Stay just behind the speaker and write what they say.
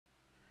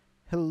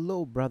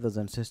Hello brothers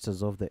and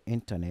sisters of the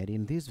internet.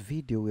 In this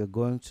video we are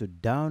going to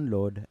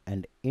download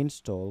and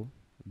install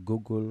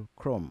Google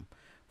Chrome.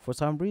 For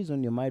some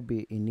reason you might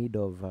be in need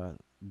of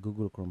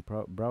Google Chrome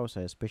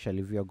browser,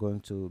 especially if you are going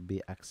to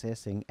be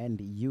accessing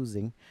and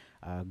using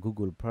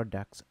Google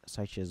products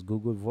such as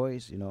Google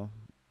Voice.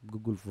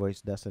 Google Voice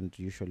doesn't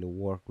usually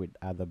work with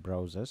other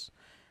browsers.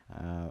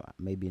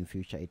 Maybe in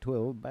future it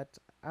will, but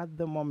at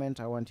the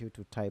moment I want you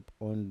to type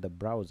on the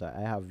browser.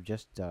 I have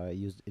just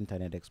used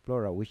Internet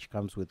Explorer, which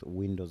comes with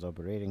Windows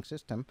operating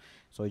system.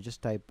 So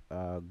just type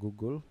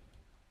Google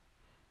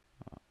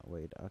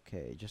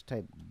just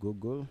type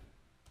Google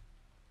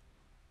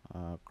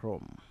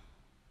Chrome,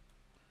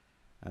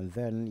 and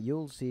then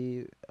you'll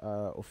see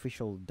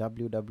official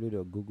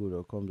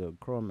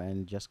www.google.com.chrome,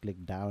 and just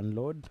click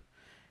download,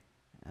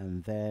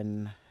 and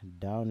then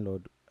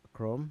download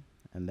Chrome,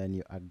 and then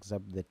you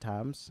accept the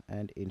terms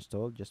and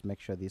install. Just make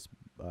sure this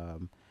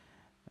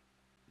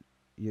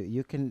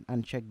you can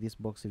uncheck this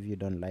box if you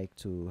don't like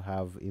to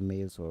have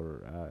emails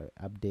or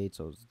updates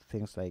or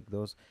things like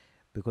those,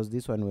 because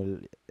this one will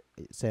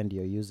send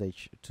your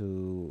usage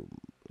to,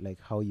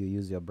 like, how you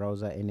use your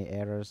browser. Any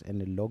errors,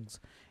 any logs,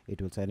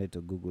 it will send it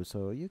to Google.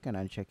 So you can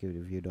uncheck it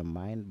if you don't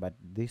mind, but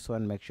this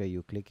one, make sure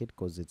you click it,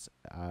 because it's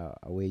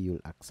a way you'll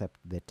accept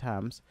the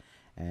terms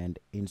and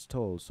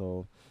install.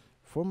 So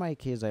for my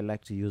case, I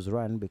like to use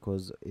run,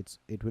 because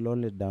it will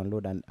only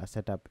download a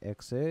setup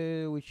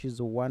exe, which is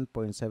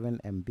 1.7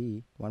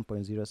 MB,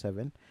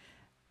 1.07,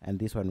 and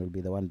this one will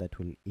be the one that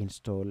will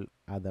install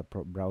other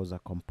browser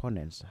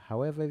components.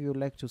 However, if you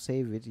like to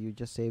save it, you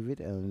just save it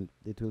and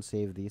it will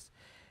save this.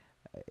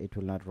 It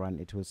will not run,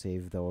 it will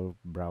save the whole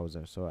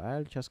browser. So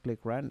I'll just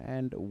click run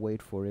and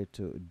wait for it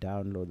to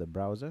download the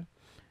browser.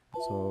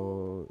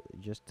 So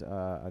just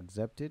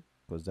accept it,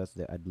 because that's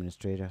the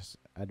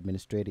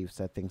administrative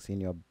settings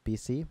in your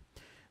PC.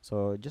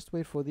 So just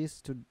wait for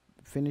this to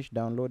finish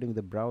downloading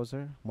the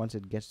browser. Once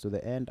it gets to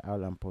the end, I'll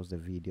unpause the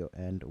video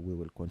and we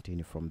will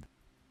continue from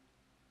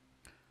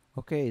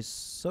Okay,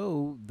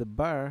 so the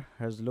bar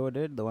has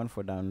loaded, the one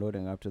for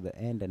downloading up to the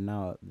end, and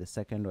now the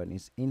second one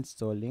is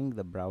installing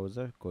the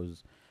browser,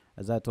 because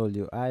as I told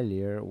you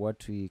earlier,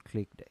 what we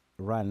clicked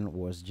run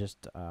was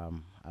just a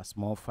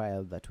small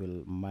file that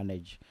will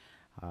manage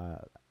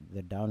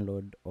the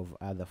download of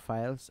other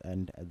files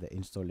and the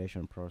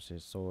installation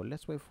process. So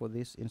let's wait for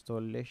this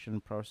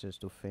installation process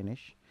to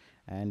finish,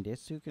 and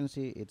as you can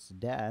see, it's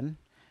done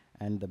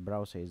and the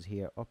browser is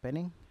here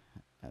opening.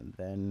 And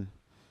then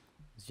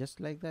it's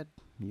just like that.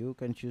 You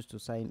can choose to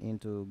sign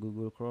into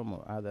Google Chrome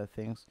or other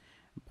things,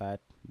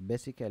 but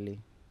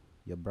basically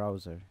your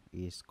browser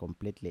is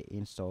completely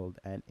installed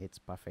and it's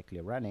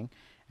perfectly running.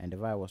 And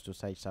if I was to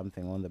search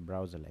something on the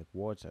browser like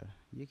water,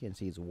 you can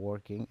see it's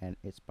working and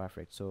it's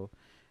perfect. So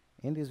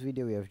in this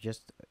video we have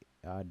just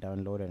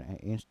downloaded and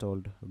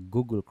installed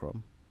Google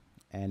Chrome,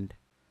 and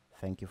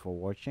thank you for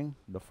watching.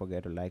 Don't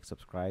forget to like,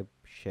 subscribe,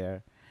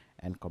 share,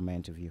 and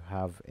comment if you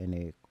have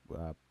any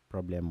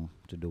problem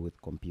to do with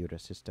computer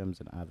systems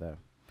and other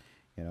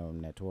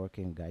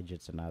networking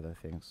gadgets and other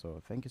things.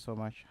 So thank you so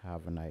much.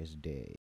 Have a nice day.